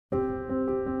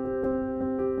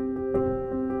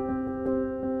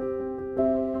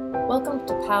Welcome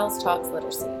to PALS Talks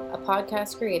Literacy, a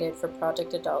podcast created for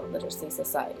Project Adult Literacy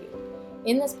Society.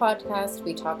 In this podcast,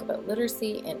 we talk about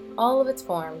literacy in all of its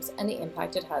forms and the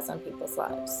impact it has on people's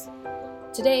lives.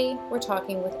 Today, we're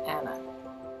talking with Anna,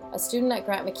 a student at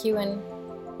Grant MacEwan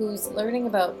who's learning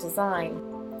about design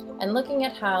and looking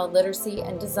at how literacy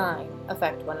and design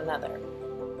affect one another.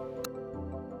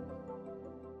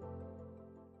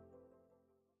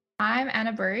 I'm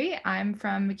Anna Burry. I'm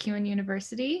from MacEwan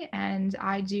University and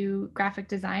I do graphic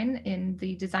design in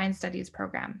the Design Studies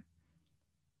program.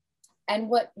 And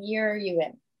what year are you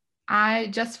in? I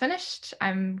just finished.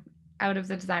 I'm out of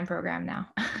the design program now.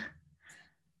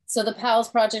 So the PALS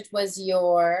project was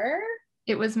your?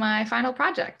 It was my final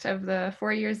project of the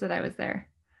 4 years that I was there.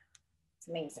 It's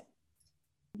amazing.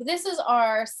 This is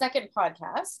our second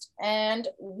podcast, and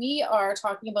we are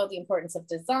talking about the importance of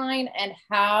design and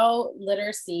how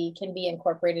literacy can be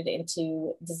incorporated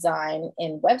into design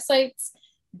in websites,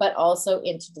 but also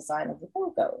into design of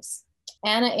logos.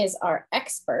 Anna is our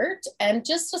expert, and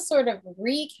just to sort of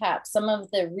recap some of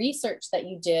the research that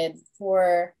you did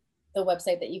for the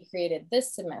website that you created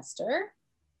this semester,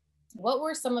 what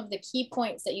were some of the key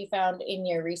points that you found in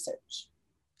your research?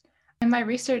 In my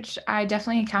research, I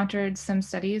definitely encountered some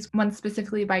studies, one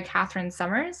specifically by Catherine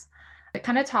Summers. It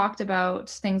kind of talked about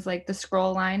things like the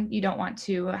scroll line. You don't want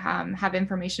to have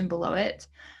information below it.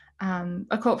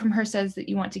 A quote from her says that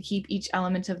you want to keep each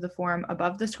element of the form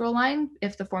above the scroll line.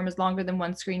 If the form is longer than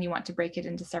one screen, you want to break it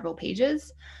into several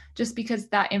pages, just because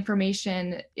that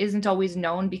information isn't always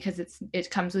known because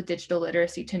it comes with digital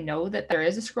literacy to know that there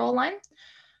is a scroll line.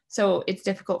 So it's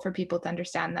difficult for people to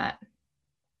understand that.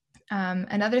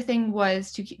 Another thing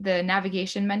was the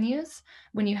navigation menus,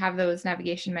 when you have those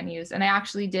navigation menus. And I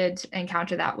actually did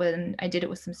encounter that when I did it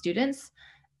with some students,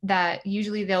 that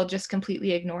usually they'll just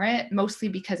completely ignore it, mostly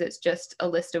because it's just a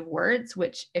list of words,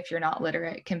 which if you're not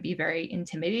literate can be very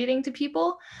intimidating to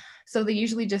people. So they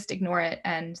usually just ignore it.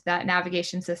 And that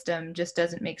navigation system just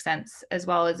doesn't make sense, as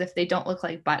well as if they don't look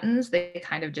like buttons, they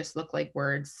kind of just look like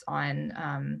words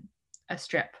on a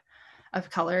strip of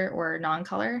color or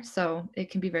non-color. So it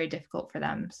can be very difficult for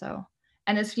them. So,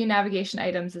 and as few navigation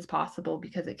items as possible,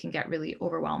 because it can get really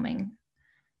overwhelming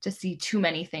to see too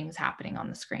many things happening on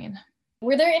the screen.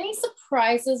 Were there any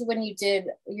surprises when you did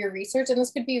your research? And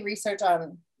this could be research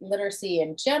on literacy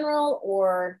in general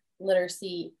or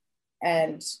literacy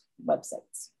and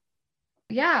websites.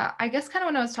 Yeah, I guess kind of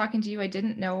when I was talking to you, I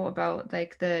didn't know about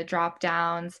like the drop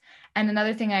downs. And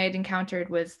another thing I had encountered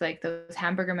was like those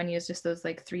hamburger menus, just those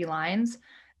like 3 lines.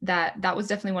 That was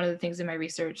definitely one of the things in my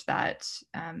research that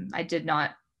I did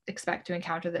not expect to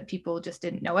encounter, that people just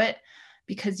didn't know it,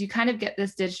 because you kind of get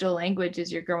this digital language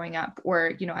as you're growing up,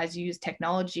 or, you know, as you use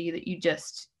technology, that you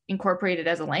just incorporate it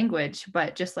as a language.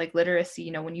 But just like literacy,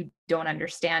 you know, when you don't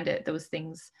understand it, those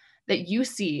things that you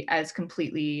see as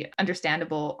completely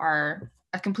understandable are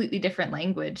a completely different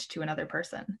language to another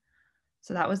person.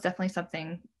 So that was definitely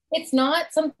something. It's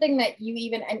not something that you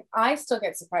even, and I still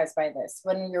get surprised by this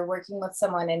when you're working with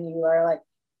someone and you are like,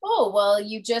 oh, well,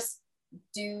 you just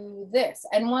do this.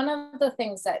 And one of the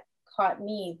things that caught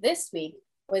me this week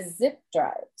was zip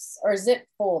drives or zip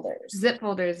folders. Zip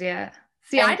folders, yeah.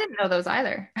 See, I didn't know those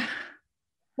either.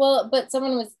 Well, but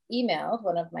someone was emailed,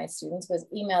 one of my students was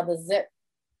emailed the zip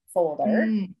folder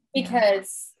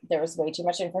because there was way too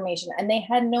much information and they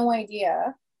had no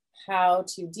idea how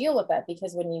to deal with that,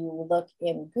 because when you look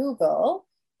in Google,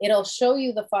 it'll show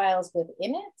you the files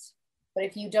within it, but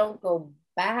if you don't go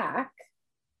back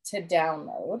to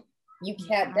download, you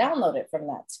can't download it from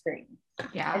that screen.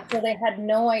 Yeah. And so they had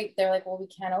no idea. They're like, well, we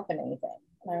can't open anything.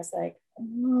 And I was like,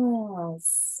 oh,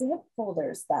 zip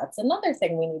folders, that's another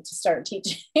thing we need to start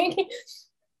teaching.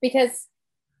 Because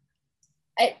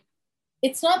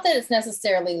it's not that it's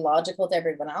necessarily logical to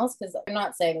everyone else, because I'm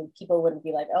not saying people wouldn't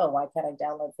be like, oh, why can't I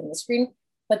download from the screen?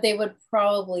 But they would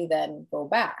probably then go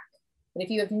back. But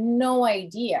if you have no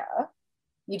idea,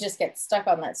 you just get stuck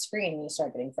on that screen and you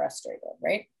start getting frustrated,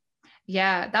 right?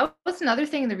 Yeah, that was another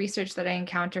thing in the research that I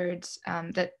encountered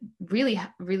that really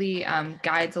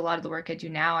guides a lot of the work I do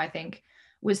now, I think,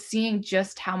 was seeing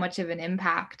just how much of an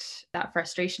impact that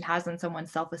frustration has on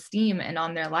someone's self-esteem and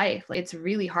on their life. Like, it's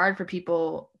really hard for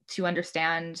people to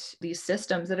understand these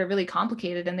systems that are really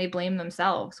complicated, and they blame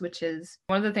themselves, which is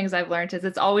one of the things I've learned is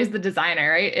it's always the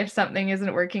designer, right? If something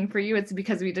isn't working for you, it's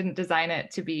because we didn't design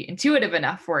it to be intuitive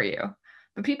enough for you.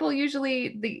 But people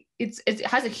usually, it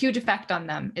has a huge effect on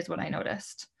them, is what I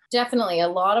noticed. Definitely. A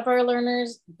lot of our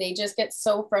learners, they just get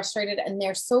so frustrated and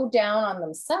they're so down on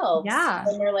themselves. Yeah.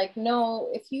 And they're like, no,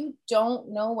 if you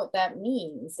don't know what that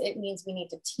means, it means we need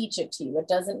to teach it to you. It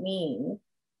doesn't mean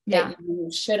that you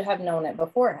should have known it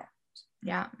beforehand.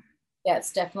 Yeah. Yeah,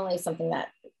 it's definitely something that,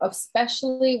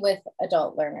 especially with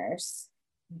adult learners,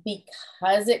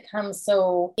 because it comes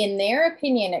so, in their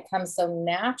opinion, it comes so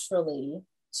naturally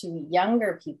to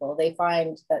younger people, they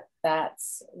find that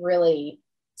that's really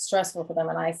stressful for them.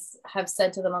 And I have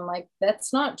said to them, I'm like,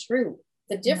 that's not true.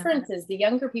 The difference is the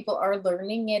younger people are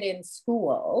learning it in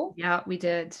school. Yeah, we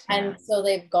did. And so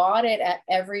they've got it at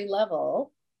every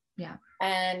level. Yeah.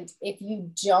 And if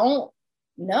you don't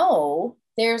know,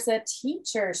 there's a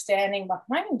teacher standing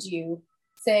behind you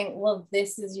saying, well,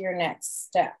 this is your next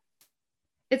step.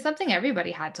 It's something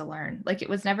everybody had to learn. Like, it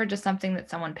was never just something that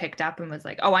someone picked up and was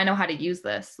like, oh, I know how to use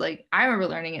this. Like, I remember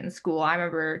learning it in school. I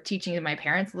remember teaching my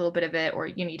parents a little bit of it, or,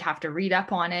 you know, you'd have to read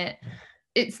up on it.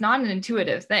 It's not an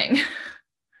intuitive thing.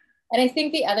 And I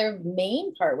think the other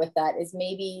main part with that is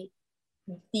maybe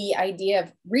the idea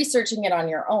of researching it on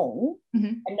your own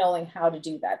and knowing how to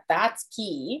do that. That's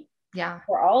key. Yeah.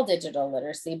 For all digital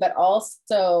literacy, but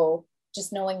also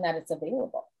just knowing that it's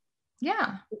available.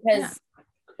 Yeah. Because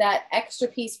that extra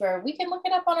piece where we can look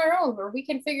it up on our own, or we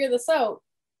can figure this out,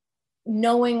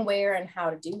 knowing where and how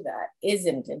to do that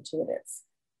isn't intuitive.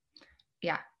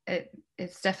 Yeah.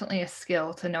 It's definitely a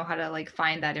skill to know how to like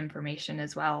find that information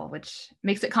as well, which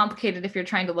makes it complicated if you're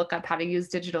trying to look up how to use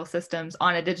digital systems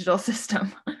on a digital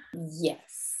system.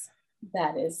 Yes,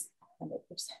 that is 100%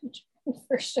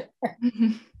 for sure.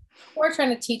 We're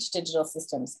trying to teach digital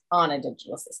systems on a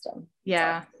digital system.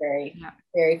 Yeah. So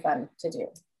very fun to do.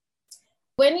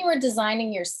 When you were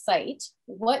designing your site,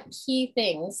 what key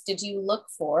things did you look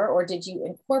for or did you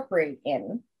incorporate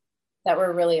in that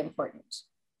were really important?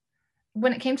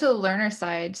 When it came to the learner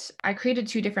side, I created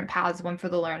 2 different paths, one for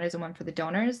the learners and one for the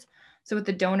donors. So with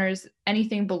the donors,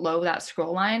 anything below that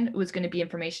scroll line was going to be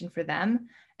information for them.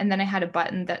 And then I had a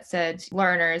button that said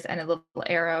learners and a little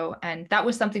arrow. And that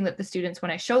was something that the students,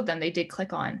 when I showed them, they did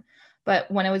click on. But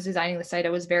when I was designing the site, I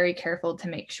was very careful to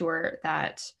make sure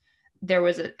that there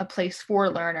was a place for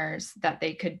learners that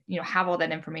they could, you know, have all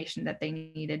that information that they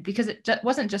needed, because it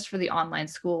wasn't just for the online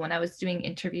school. When I was doing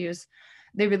interviews,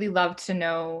 they really loved to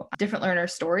know different learner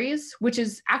stories, which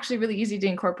is actually really easy to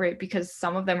incorporate because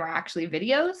some of them are actually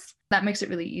videos. That makes it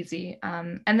really easy.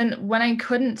 And then when I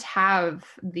couldn't have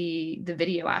the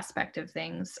video aspect of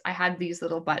things, I had these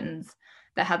little buttons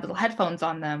that had little headphones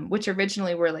on them, which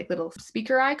originally were like little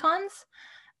speaker icons.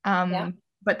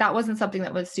 But that wasn't something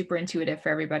that was super intuitive for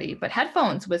everybody. But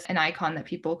headphones was an icon that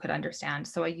people could understand.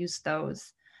 So I used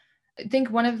those. I think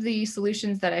one of the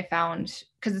solutions that I found,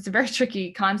 because it's a very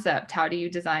tricky concept, how do you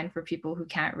design for people who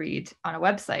can't read on a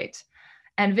website?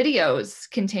 And videos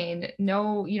contain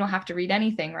you don't have to read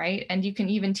anything, right? And you can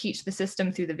even teach the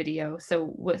system through the video.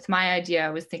 So with my idea, I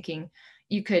was thinking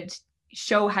you could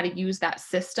show how to use that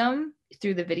system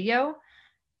through the video.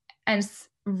 And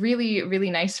really, really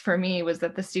nice for me was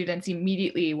that the students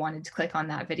immediately wanted to click on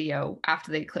that video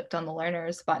after they clicked on the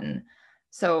learners button.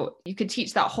 So you could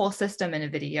teach that whole system in a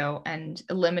video and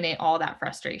eliminate all that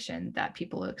frustration that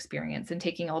people experience and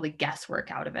taking all the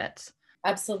guesswork out of it.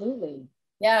 Absolutely.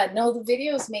 Yeah, no, the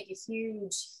videos make a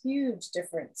huge, huge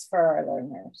difference for our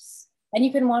learners. And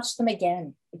you can watch them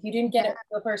again. If you didn't get it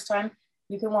the first time,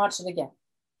 you can watch it again.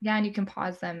 Yeah, and you can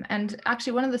pause them. And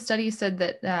actually, one of the studies said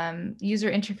that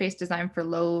user interface design for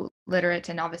low literate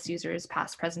and novice users,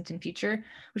 past, present, and future,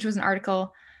 which was an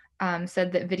article,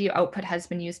 said that video output has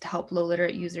been used to help low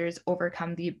literate users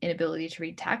overcome the inability to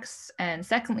read text. And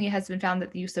secondly, it has been found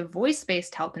that the use of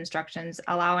voice-based help instructions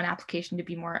allow an application to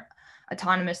be more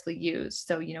autonomously used.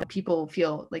 So, you know, people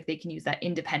feel like they can use that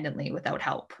independently without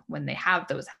help when they have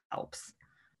those helps.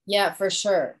 Yeah, for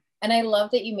sure. And I love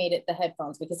that you made it the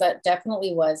headphones, because that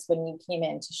definitely was when you came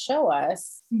in to show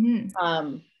us.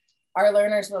 Our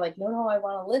learners were like, no, I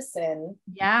want to listen.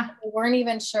 Yeah. They weren't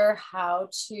even sure how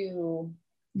to.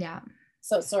 Yeah.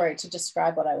 So sorry to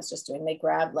describe what I was just doing. They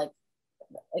grabbed like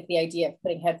the idea of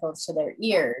putting headphones to their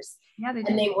ears. Yeah, they did.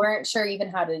 And they weren't sure even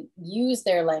how to use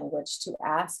their language to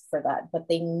ask for that, but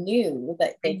they knew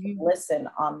that they could listen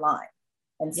online.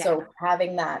 And so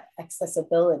having that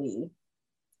accessibility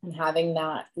and having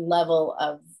that level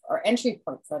of or entry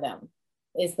point for them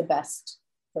is the best,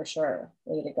 for sure,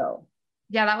 way to go.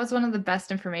 Yeah, that was one of the best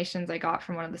informations I got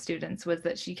from one of the students, was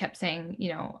that she kept saying,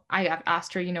 you know, I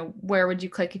asked her, you know, where would you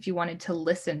click if you wanted to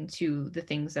listen to the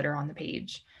things that are on the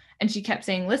page? And she kept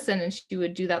saying, listen, and she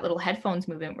would do that little headphones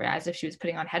movement as if she was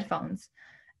putting on headphones.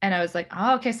 And I was like,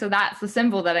 oh, okay, so that's the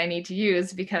symbol that I need to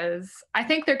use, because I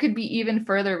think there could be even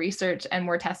further research and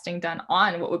more testing done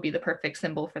on what would be the perfect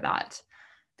symbol for that,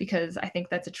 because I think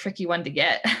that's a tricky one to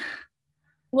get.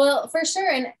 Well, for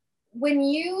sure. And when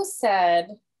you said,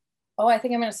 oh, I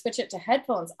think I'm going to switch it to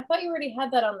headphones, I thought you already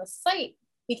had that on the site,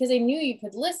 because I knew you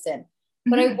could listen.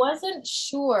 but I wasn't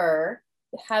sure,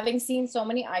 having seen so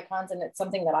many icons, and it's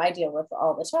something that I deal with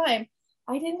all the time.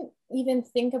 I didn't even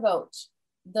think about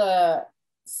the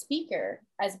speaker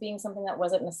as being something that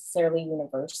wasn't necessarily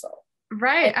universal.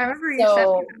 Right. And I remember you said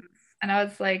so, and I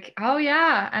was like, oh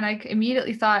yeah. And I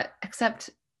immediately thought, except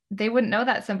they wouldn't know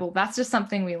that symbol. That's just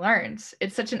something we learned.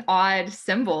 It's such an odd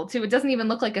symbol too. It doesn't even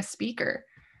look like a speaker.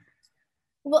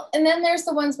 well, and then there's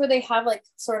the ones where they have like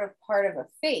sort of part of a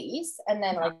face and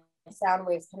then like sound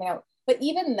waves coming out. But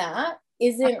even that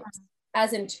isn't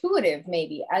as intuitive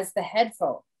maybe as the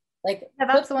headphone. Like, yeah,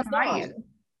 that's the one put I on. use.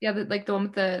 Yeah, like the one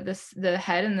with the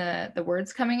head and the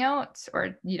words coming out,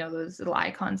 or those little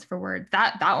icons for words.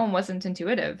 That one wasn't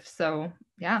intuitive. So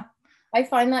yeah. I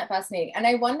find that fascinating. And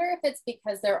I wonder if it's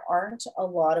because there aren't a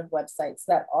lot of websites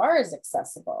that are as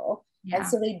accessible. Yeah. And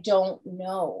so they don't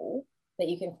know that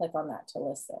you can click on that to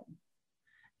listen.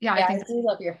 Yeah, I do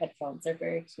love your headphones. They're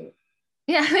very cute.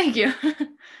 Yeah, thank you.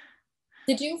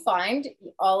 Did you find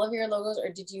all of your logos, or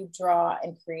did you draw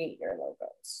and create your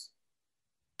logos?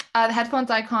 The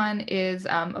headphones icon is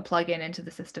a plugin into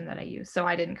the system that I use. So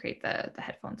I didn't create the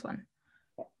headphones one.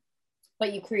 Okay.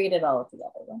 But you created all of the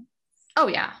other ones? Oh,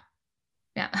 yeah.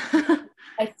 Yeah.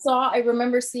 I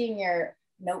remember seeing your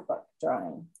notebook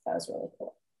drawing. That was really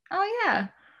cool. Oh, yeah.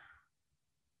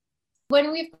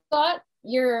 When we've got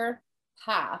your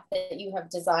path that you have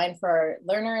designed for our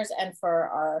learners and for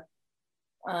our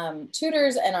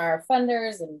tutors and our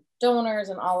funders and donors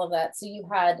and all of that. So you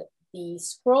had the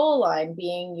scroll line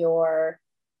being your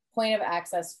point of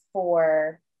access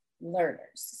for learners.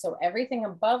 So everything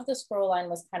above the scroll line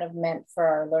was kind of meant for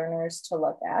our learners to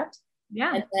look at.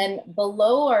 Yeah. And then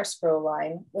below our scroll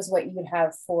line was what you would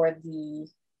have for the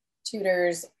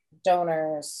tutors,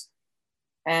 donors,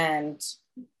 and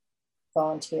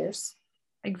volunteers.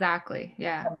 Exactly.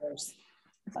 Yeah. Funders.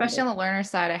 Especially on the learner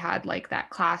side, I had like that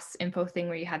class info thing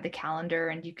where you had the calendar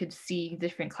and you could see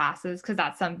different classes because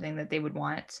that's something that they would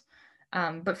want.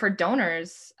 But for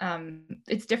donors,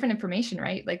 it's different information,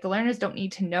 right? Like the learners don't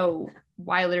need to know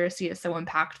why literacy is so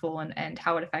impactful and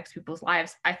how it affects people's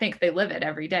lives. I think they live it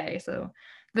every day. So,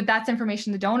 but that's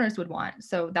information the donors would want.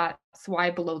 So that's why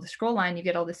below the scroll line, you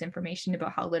get all this information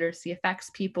about how literacy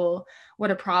affects people,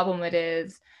 what a problem it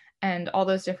is, and all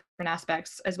those different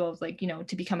aspects, as well as like,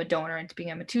 to become a donor and to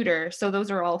become a tutor. So those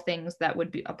are all things that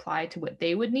would be applied to what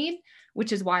they would need,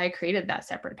 which is why I created that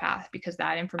separate path, because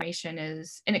that information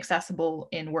is inaccessible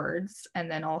in words and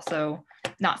then also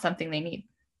not something they need.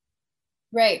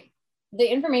 Right.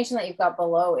 The information that you've got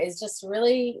below is just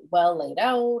really well laid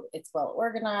out. It's well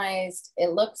organized.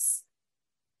 It looks,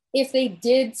 if they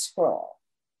did scroll,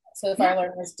 so if our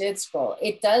learners did scroll,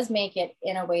 it does make it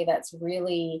in a way that's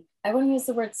really, I wouldn't use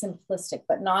the word simplistic,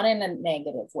 but not in a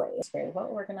negative way. It's very well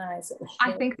organized.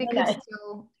 I think they could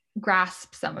still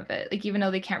grasp some of it. Like, even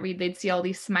though they can't read, they'd see all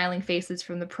these smiling faces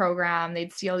from the program.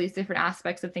 They'd see all these different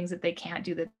aspects of things that they can't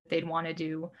do that they'd want to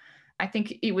do. I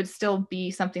think it would still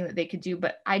be something that they could do,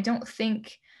 but I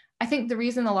think the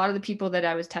reason a lot of the people that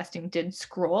I was testing did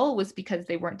scroll was because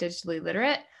they weren't digitally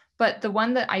literate. But the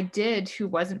one that I did who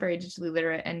wasn't very digitally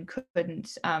literate and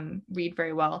couldn't read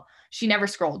very well, she never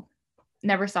scrolled.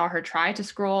 Never saw her try to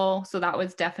scroll. So that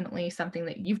was definitely something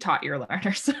that you've taught your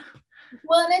learners.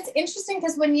 Well, and it's interesting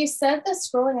because when you said the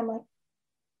scrolling, I'm like,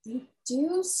 they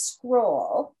do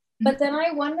scroll. But then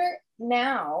I wonder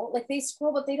now, like they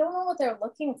scroll, but they don't know what they're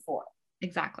looking for.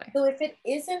 Exactly. So if it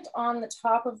isn't on the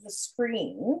top of the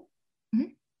screen,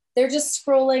 they're just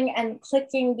scrolling and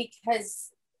clicking because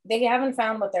they haven't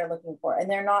found what they're looking for and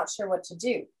they're not sure what to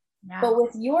do. Yeah. But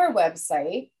with your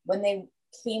website, when they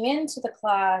came into the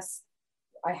class,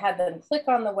 I had them click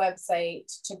on the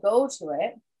website to go to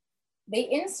it. They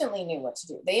instantly knew what to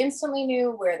do. They instantly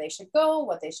knew where they should go,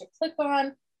 what they should click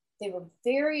on. They were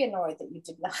very annoyed that you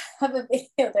did not have a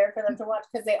video there for them to watch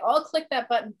because they all clicked that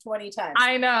button 20 times.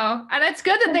 I know. And it's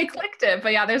good that they clicked it,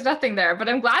 but yeah, there's nothing there. But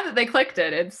I'm glad that they clicked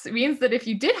it. It means that if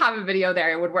you did have a video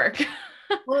there, it would work.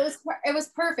 Well, it was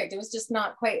perfect. It was just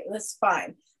not quite, it was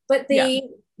fine. But they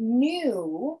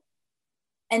knew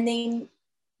and they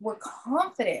were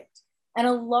confident. And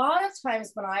a lot of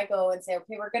times when I go and say,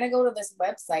 okay, we're going to go to this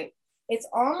website, it's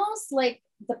almost like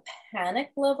the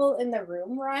panic level in the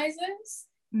room rises.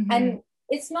 And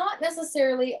it's not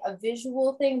necessarily a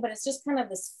visual thing, but it's just kind of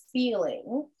this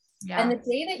feeling. Yeah. And the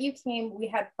day that you came, we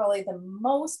had probably the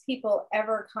most people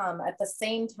ever come at the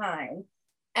same time.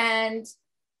 And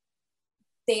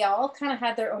they all kind of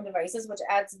had their own devices, which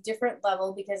adds a different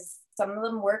level because some of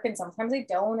them work and sometimes they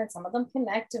don't, and some of them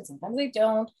connect and sometimes they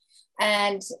don't.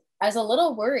 And I was a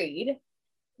little worried,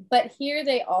 but here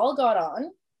they all got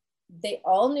on. They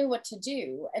all knew what to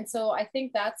do. And so I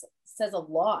think that says a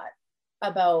lot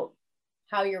about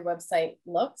how your website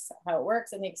looks, how it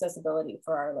works, and the accessibility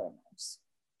for our learners.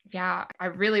 Yeah, I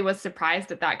really was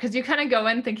surprised at that because you kind of go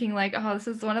in thinking like, oh, this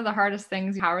is one of the hardest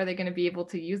things. How are they going to be able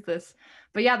to use this?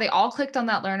 But yeah, they all clicked on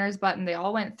that learners button. They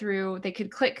all went through, they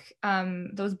could click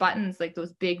those buttons, like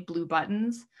those big blue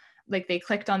buttons. Like they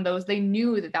clicked on those. They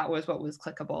knew that that was what was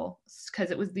clickable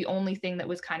because it was the only thing that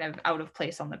was kind of out of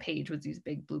place on the page was these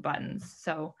big blue buttons.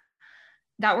 So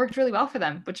that worked really well for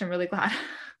them, which I'm really glad.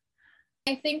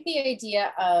 I think the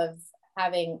idea of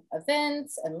having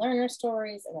events and learner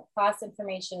stories and the class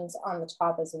informations on the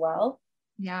top as well.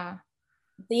 Yeah.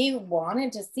 They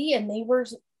wanted to see, and they were,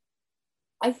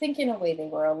 I think in a way they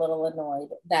were a little annoyed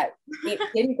that it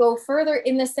didn't go further,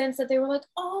 in the sense that they were like,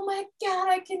 oh my God,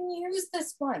 I can use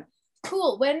this one.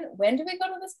 Cool. When do we go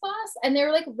to this class? And they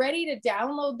were like ready to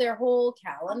download their whole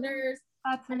calendars.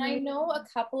 And I know a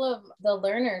couple of the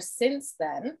learners since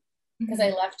then, because I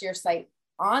left your site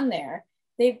on there,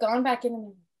 they've gone back in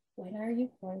and, when are you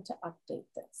going to update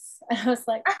this? And I was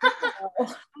like,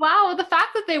 oh. Wow, the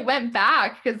fact that they went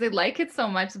back because they like it so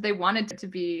much that they wanted it to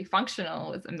be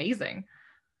functional is amazing.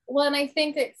 Well, and I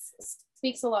think it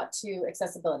speaks a lot to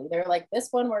accessibility. They're like, this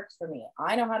one works for me.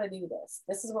 I know how to do this.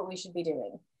 This is what we should be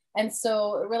doing. And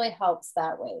so it really helps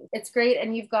that way. It's great.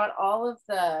 And you've got all of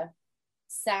the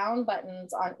sound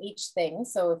buttons on each thing.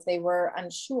 So if they were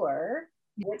unsure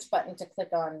which button to click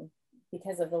on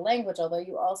because of the language, although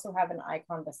you also have an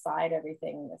icon beside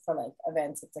everything for like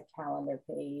events, it's a calendar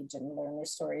page, and learner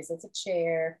stories, it's a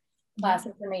chair, class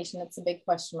information, it's a big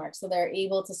question mark. So they're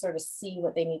able to sort of see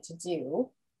what they need to do.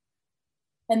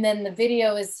 And then the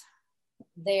video is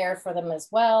there for them as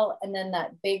well. And then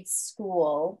that big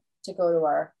school to go to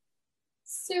our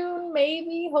soon,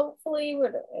 maybe, hopefully,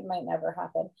 it might never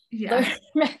happen, learner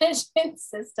management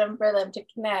system for them to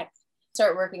connect,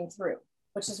 start working through,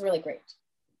 which is really great.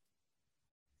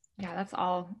 Yeah, that's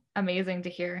all amazing to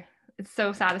hear. It's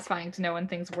so satisfying to know when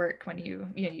things work, when you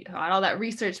had all that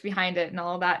research behind it and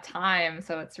all that time.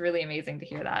 So it's really amazing to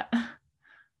hear that.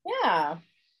 Yeah.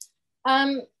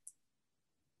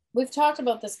 We've talked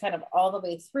about this kind of all the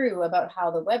way through, about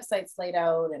how the website's laid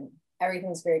out and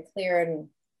everything's very clear and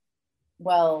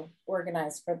well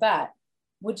organized for that.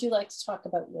 Would you like to talk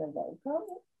about your logo?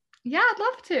 Yeah, I'd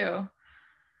love to.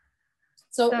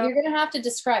 So you're going to have to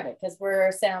describe it because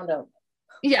we're sound only.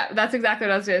 Yeah, that's exactly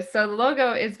what I was doing. So the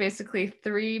logo is basically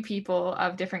 3 people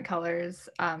of different colors.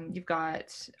 You've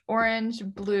got orange,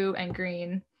 blue, and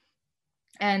green.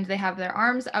 And they have their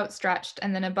arms outstretched.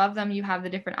 And then above them, you have the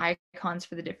different icons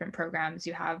for the different programs.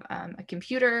 You have a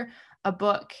computer, a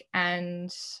book, and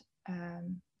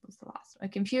what's the last one? A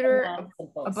computer,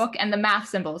 a book, and the math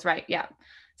symbols, right? Yeah.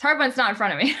 It's hard when it's not in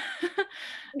front of me.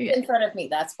 It's in front of me.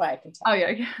 That's why I can tell. Oh,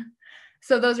 yeah.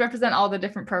 So those represent all the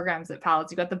different programs at PALS.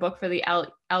 You've got the book for the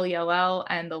LELL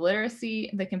and the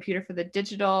literacy, the computer for the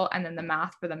digital, and then the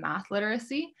math for the math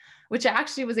literacy, which I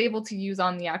actually was able to use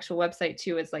on the actual website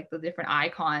too, as like the different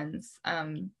icons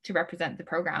to represent the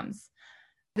programs.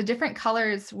 The different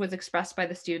colors was expressed by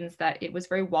the students that it was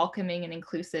very welcoming and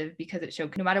inclusive, because it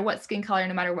showed no matter what skin color,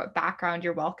 no matter what background,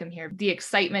 you're welcome here. The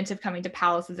excitement of coming to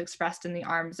PALS is expressed in the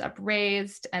arms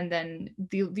upraised. And then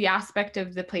the aspect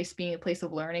of the place being a place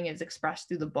of learning is expressed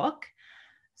through the book.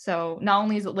 So not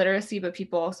only is it literacy, but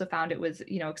people also found it was,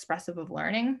 expressive of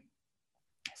learning.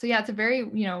 So yeah, it's a very,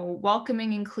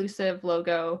 welcoming, inclusive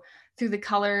logo through the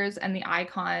colors and the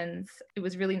icons. It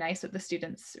was really nice that the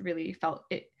students really felt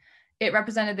it. It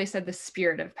represented, they said, the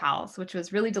spirit of PALS, which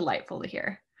was really delightful to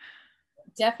hear.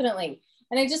 Definitely.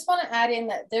 And I just want to add in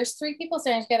that there's 3 people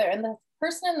standing together, and the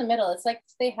person in the middle, it's like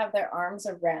they have their arms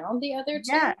around the other 2.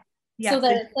 Yeah. So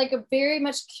that it's like a very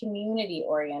much community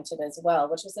oriented as well,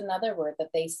 which is another word that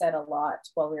they said a lot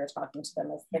while we were talking to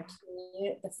them, is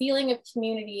the feeling of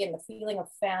community and the feeling of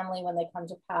family when they come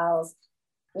to PALS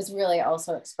was really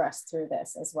also expressed through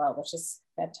this as well, which is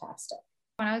fantastic.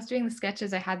 When I was doing the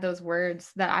sketches, I had those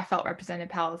words that I felt represented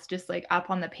PALS just like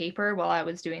up on the paper while I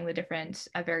was doing the different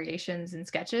variations and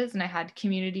sketches. And I had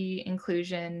community,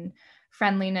 inclusion,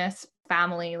 friendliness,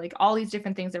 family, like all these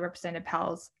different things that represented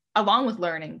PALS along with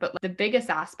learning. But the biggest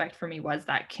aspect for me was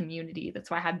that community. That's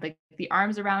why I had like the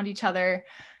arms around each other,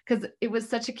 because it was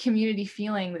such a community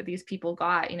feeling that these people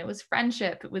got. It was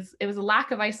friendship. It was a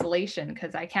lack of isolation,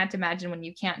 because I can't imagine when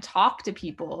you can't talk to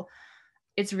people,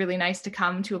 it's really nice to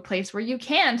come to a place where you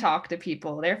can talk to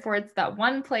people. Therefore, it's that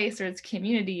one place where it's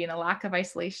community and a lack of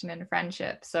isolation and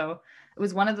friendship. So it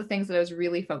was one of the things that I was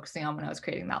really focusing on when I was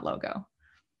creating that logo.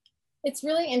 It's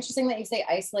really interesting that you say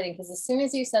isolating, because as soon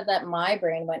as you said that, my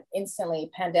brain went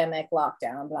instantly pandemic,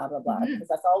 lockdown, blah, blah, blah, because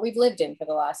that's all we've lived in for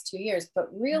the last 2 years. But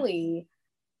really,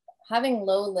 having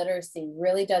low literacy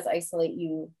really does isolate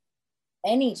you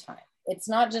anytime. It's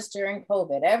not just during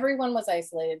COVID. Everyone was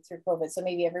isolated through COVID. So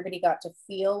maybe everybody got to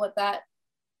feel what that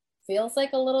feels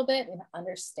like a little bit and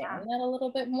understand that a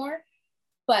little bit more.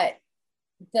 But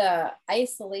the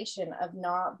isolation of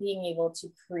not being able to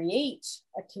create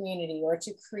a community or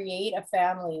to create a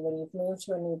family when you've moved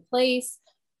to a new place,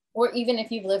 or even if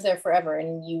you've lived there forever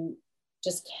and you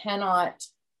just cannot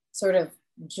sort of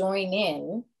join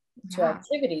in to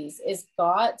activities, is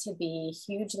got to be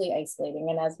hugely isolating.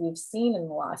 And as we've seen in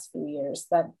the last few years,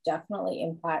 that definitely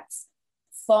impacts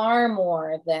far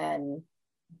more than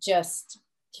just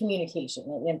communication.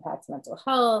 It impacts mental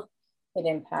health, it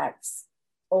impacts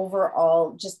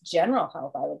overall just general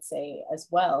health, I would say, as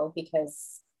well,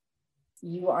 because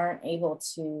you aren't able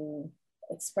to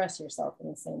express yourself in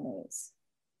the same ways.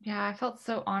 Yeah, I felt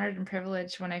so honored and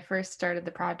privileged when I first started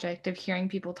the project of hearing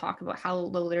people talk about how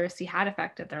low literacy had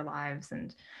affected their lives,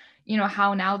 and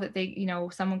how now that they,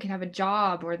 someone can have a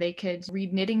job, or they could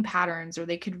read knitting patterns, or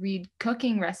they could read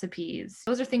cooking recipes.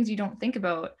 Those are things you don't think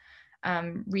about.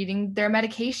 Reading their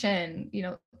medication,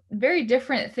 very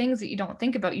different things that you don't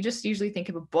think about. You just usually think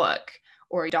of a book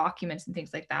or documents and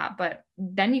things like that. But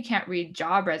then you can't read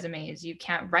job resumes. You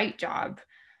can't write job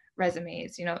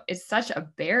resumes. It's such a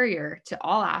barrier to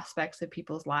all aspects of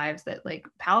people's lives that like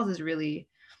PALS is really,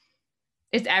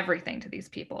 it's everything to these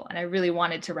people. And I really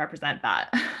wanted to represent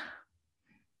that.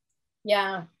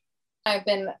 Yeah. I've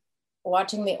been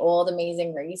watching the old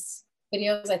Amazing Race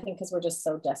videos, I think, because we're just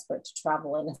so desperate to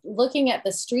travel, and looking at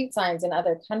the street signs in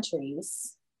other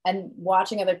countries and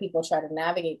watching other people try to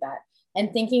navigate that,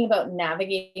 and thinking about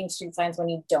navigating street signs when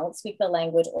you don't speak the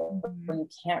language or you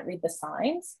can't read the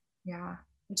signs. Yeah.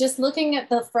 Just looking at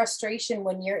the frustration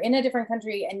when you're in a different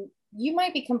country and you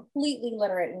might be completely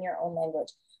literate in your own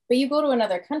language, but you go to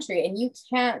another country and you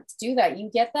can't do that. You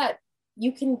get that,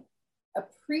 you can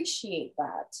appreciate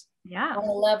that on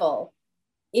a level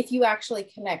if you actually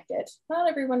connect it. Not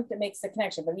everyone makes the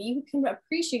connection, but you can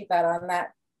appreciate that on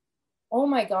that. Oh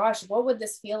my gosh, what would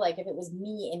this feel like if it was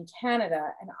me in Canada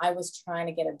and I was trying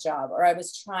to get a job, or I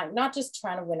was trying, not just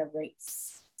trying to win a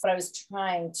race, but I was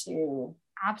trying to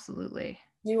absolutely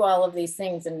do all of these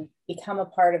things and become a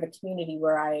part of a community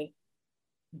where I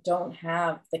don't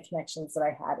have the connections that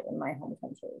I had in my home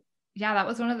country. Yeah, that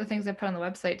was one of the things I put on the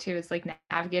website too, is like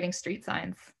navigating street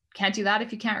signs. Can't do that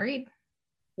if you can't read.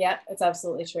 Yeah, it's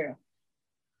absolutely true.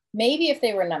 Maybe if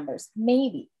they were numbers,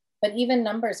 maybe, but even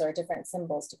numbers are different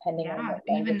symbols depending on what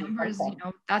even numbers,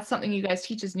 that's something you guys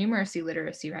teach as numeracy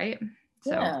literacy, right?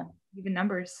 So even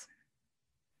numbers.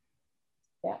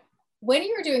 Yeah. When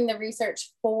you were doing the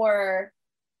research for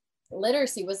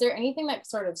literacy, was there anything that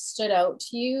sort of stood out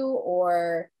to you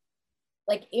or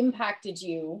like impacted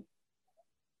you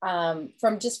from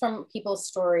people's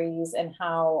stories and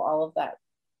how all of that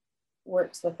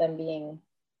works with them being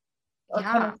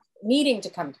or needing to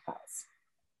come to PALS?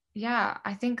 Yeah,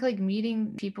 I think like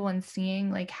meeting people and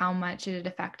seeing like how much it had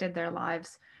affected their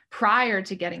lives prior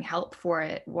to getting help for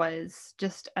it was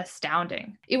just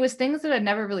astounding. It was things that I'd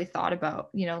never really thought about,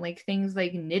 like things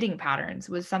like knitting patterns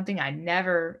was something I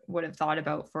never would have thought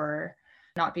about for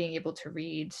not being able to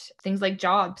read. Things like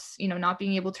jobs, not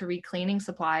being able to read cleaning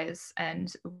supplies.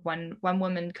 And one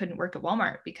woman couldn't work at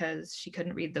Walmart because she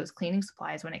couldn't read those cleaning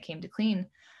supplies when it came to clean.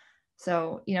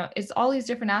 So, it's all these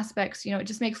different aspects, it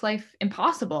just makes life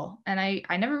impossible. And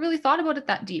I never really thought about it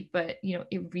that deep, but,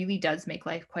 it really does make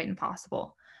life quite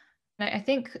impossible. And I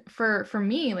think for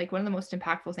me, like one of the most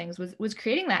impactful things was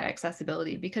creating that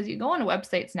accessibility, because you go on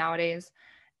websites nowadays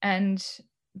and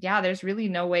there's really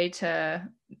no way to,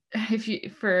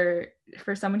 for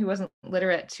someone who wasn't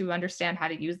literate to understand how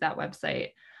to use that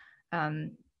website.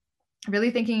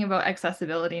 Really thinking about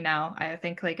accessibility now. I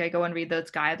think like I go and read those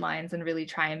guidelines and really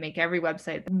try and make every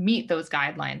website meet those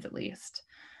guidelines at least.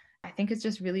 I think it's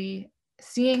just really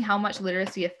seeing how much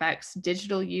literacy affects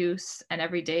digital use and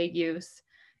everyday use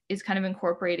is kind of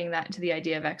incorporating that into the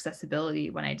idea of accessibility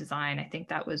when I design. I think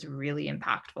that was really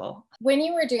impactful. When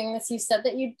you were doing this, you said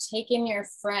that you'd taken your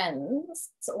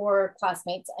friends or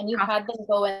classmates and you had them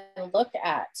go and look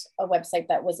at a website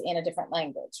that was in a different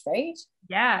language, right?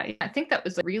 Yeah, I think that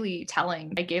was really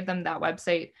telling. I gave them that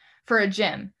website for a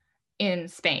gym in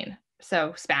Spain.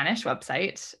 So Spanish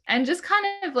website, and just kind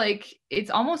of like, it's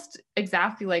almost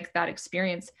exactly like that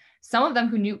experience. Some of them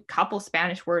who knew a couple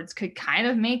Spanish words could kind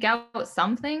of make out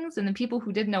some things, and the people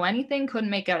who didn't know anything couldn't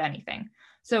make out anything.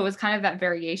 So it was kind of that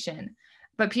variation.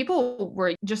 But people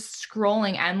were just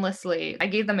scrolling endlessly. I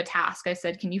gave them a task. I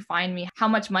said, can you find me how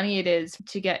much money it is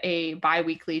to get a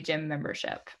bi-weekly gym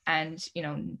membership? And,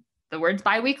 the words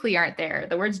bi-weekly aren't there.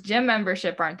 The words gym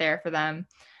membership aren't there for them.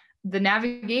 the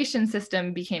navigation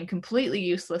system became completely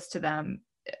useless to them,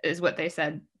 is what they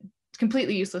said.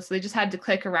 Completely useless. So they just had to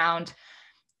click around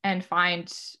and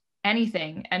find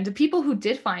anything. And the people who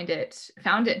did find it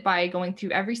found it by going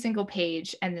through every single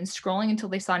page and then scrolling until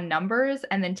they saw numbers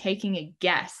and then taking a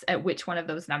guess at which one of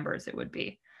those numbers it would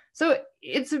be. So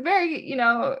it's a very,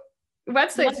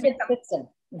 websites become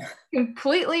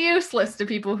completely useless to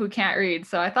people who can't read.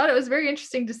 So I thought it was very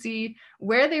interesting to see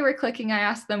where they were clicking. I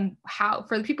asked them how,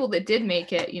 for the people that did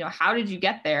make it, how did you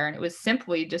get there? And it was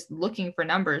simply just looking for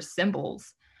numbers,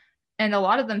 symbols. And a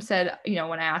lot of them said,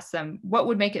 when I asked them what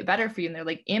would make it better for you, and they're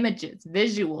like images,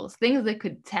 visuals, things that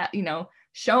could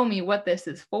show me what this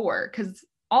is for. Because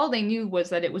all they knew was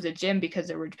that it was a gym because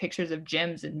there were pictures of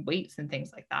gyms and weights and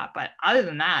things like that. But other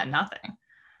than that, nothing.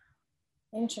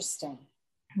 Interesting.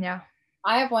 Yeah.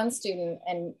 I have one student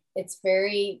and it's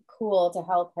very cool to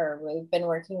help her. We've been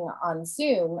working on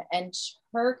Zoom and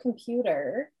her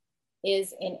computer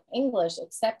is in English,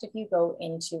 except if you go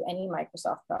into any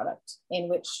Microsoft product in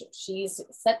which she's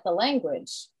set the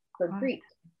language for Greek.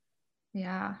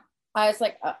 Yeah. I was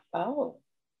like, oh.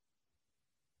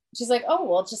 She's like, oh,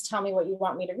 well, just tell me what you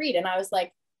want me to read. And I was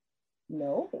like,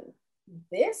 no,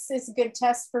 this is a good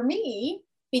test for me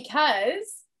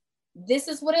because this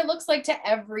is what it looks like to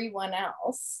everyone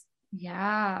else.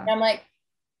 Yeah. And I'm like,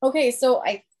 okay, so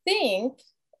I think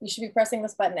you should be pressing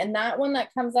this button. And that one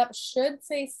that comes up should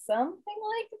say something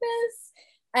like this.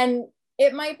 And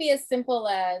it might be as simple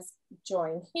as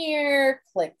join here,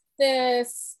 click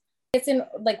this. It's in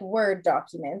like Word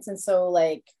documents. And so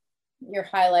like you're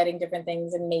highlighting different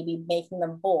things and maybe making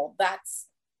them bold. That's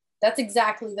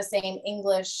exactly the same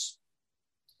English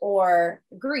or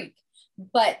Greek.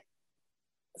 But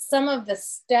some of the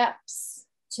steps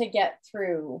to get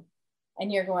through,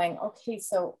 and you're going, okay,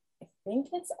 so I think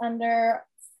it's under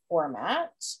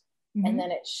format, and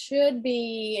then it should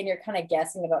be, and you're kind of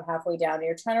guessing about halfway down, and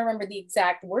you're trying to remember the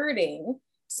exact wording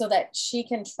so that she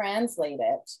can translate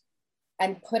it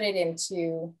and put it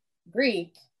into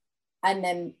Greek and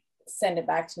then send it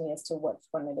back to me as to which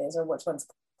one it is or which one's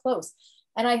close.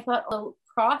 And I thought the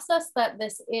process that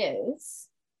this is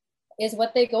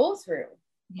what they go through.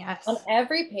 Yes. On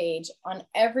every page, on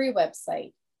every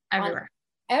website, everywhere,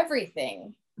 on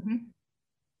everything,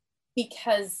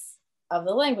 because of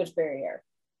the language barrier.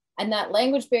 And that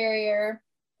language barrier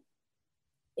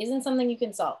isn't something you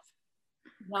can solve,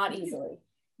 not easily.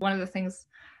 One of the things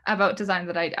about design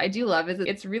that I do love is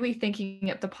it's really thinking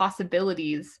of the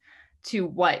possibilities to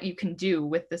what you can do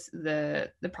with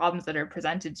the problems that are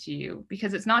presented to you,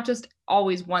 because it's not just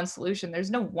always one solution.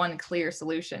 There's no one clear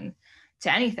solution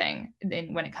to anything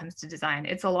when it comes to design.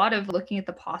 It's a lot of looking at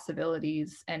the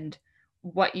possibilities and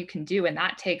what you can do, and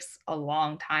that takes a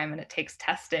long time, and it takes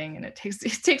testing, and it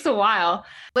takes a while.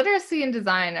 Literacy and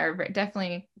design are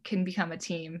definitely can become a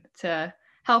team to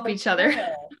help each other.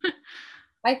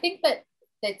 I think that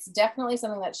it's definitely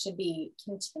something that should be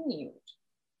continued.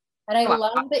 And I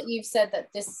love that you've said that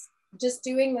this, just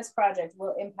doing this project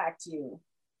will impact you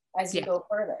as you go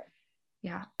further.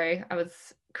 Yeah, I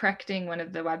was correcting one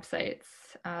of the websites,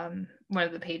 one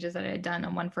of the pages that I had done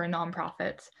on one for a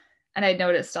nonprofit. And I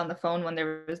noticed on the phone when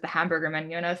there was the hamburger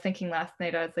menu, and I was thinking last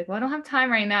night, I was like, well, I don't have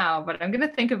time right now, but I'm going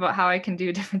to think about how I can do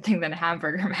a different thing than a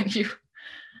hamburger menu.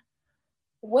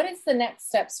 What is the next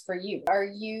steps for you? Are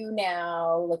you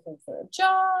now looking for a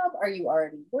job? Are you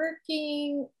already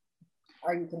working?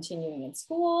 Are you continuing in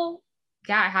school?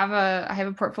 Yeah, I have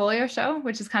a portfolio show,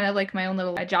 which is kind of like my own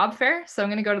little job fair. So I'm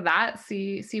going to go to that,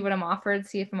 see what I'm offered,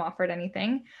 see if I'm offered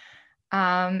anything.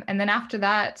 And then after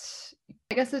that,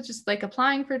 I guess it's just like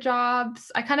applying for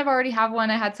jobs. I kind of already have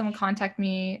one. I had someone contact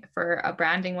me for a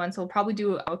branding one. So we'll probably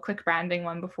do a quick branding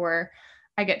one before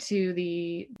I get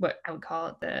to what I would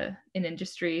call it, an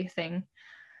industry thing.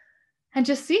 And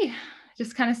just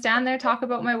kind of stand there, talk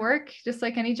about my work, just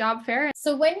like any job fair.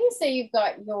 So when you say you've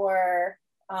got your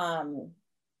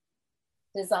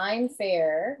design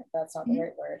fair, that's not the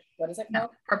right word. What is it called?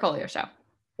 No, portfolio show.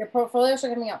 Your portfolio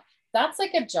show coming up. That's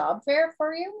like a job fair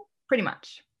for you? Pretty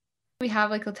much. We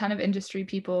have like a ton of industry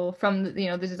people from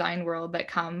the design world that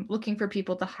come looking for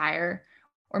people to hire,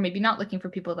 or maybe not looking for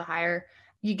people to hire.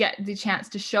 You get the chance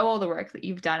to show all the work that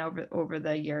you've done over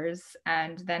the years,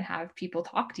 and then have people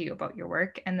talk to you about your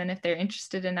work. And then if they're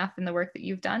interested enough in the work that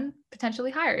you've done,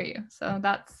 potentially hire you. So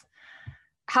that's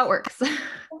how it works.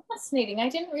 Fascinating. I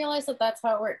didn't realize that that's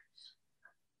how it worked.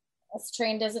 I was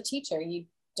trained as a teacher. You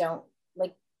don't,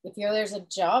 like, if there's a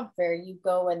job fair, you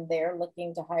go and they're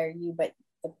looking to hire you, but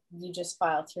you just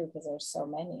file through because there's so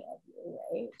many of you,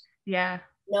 right? Yeah.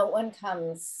 No one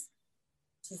comes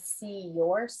to see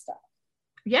your stuff.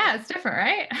 Yeah, it's different,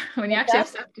 right? When you But actually have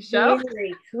that's stuff to show.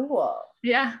 very cool.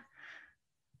 Yeah.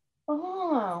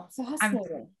 Oh, I'm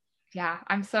fascinating. Yeah,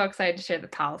 I'm so excited to share the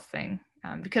PALS thing,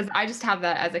 because I just have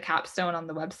that as a capstone on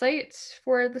the website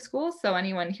for the school. So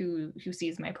anyone who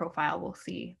sees my profile will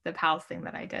see the PALS thing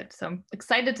that I did. So I'm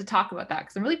excited to talk about that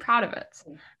because I'm really proud of it.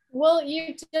 Well,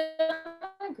 you've done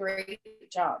a great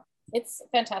job. It's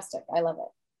fantastic. I love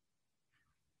it.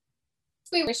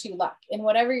 We wish you luck in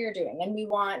whatever you're doing, and we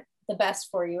want the best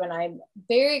for you. And I'm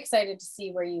very excited to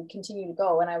see where you continue to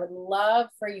go. And I would love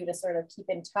for you to sort of keep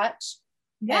in touch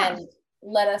Yeah. and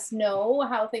let us know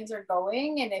how things are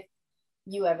going. And if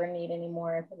you ever need any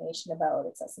more information about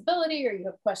accessibility or you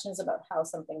have questions about how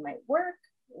something might work,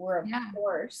 we're of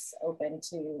course open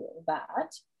to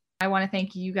that. I want to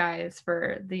thank you guys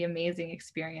for the amazing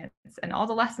experience and all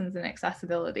the lessons in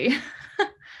accessibility.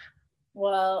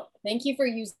 Well, thank you for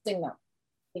using them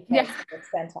because it's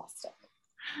fantastic.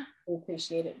 We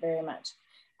appreciate it very much.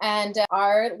 And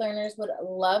our learners would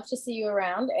love to see you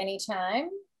around anytime.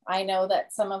 I know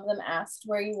that some of them asked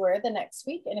where you were the next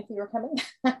week and if you were coming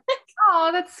back.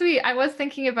 Oh, that's sweet. I was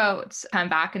thinking about come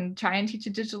back and try and teach a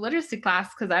digital literacy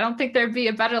class because I don't think there'd be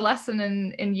a better lesson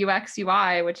in UX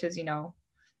UI, which is,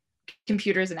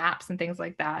 computers and apps and things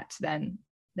like that than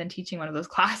teaching one of those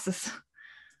classes.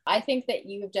 I think that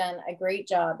you've done a great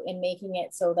job in making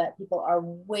it so that people are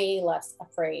way less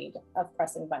afraid of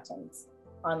pressing buttons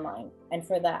online. And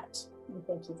for that,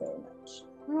 thank you very much.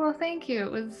 Well, thank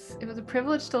you. It was a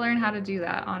privilege to learn how to do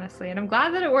that, honestly. And I'm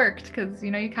glad that it worked because,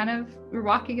 you kind of were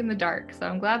walking in the dark. So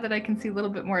I'm glad that I can see a little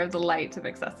bit more of the light of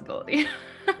accessibility.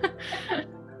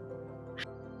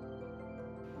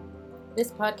 This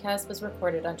podcast was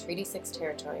recorded on Treaty 6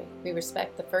 territory. We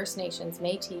respect the First Nations,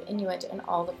 Métis, Inuit, and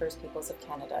all the First Peoples of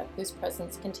Canada, whose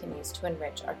presence continues to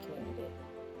enrich our community.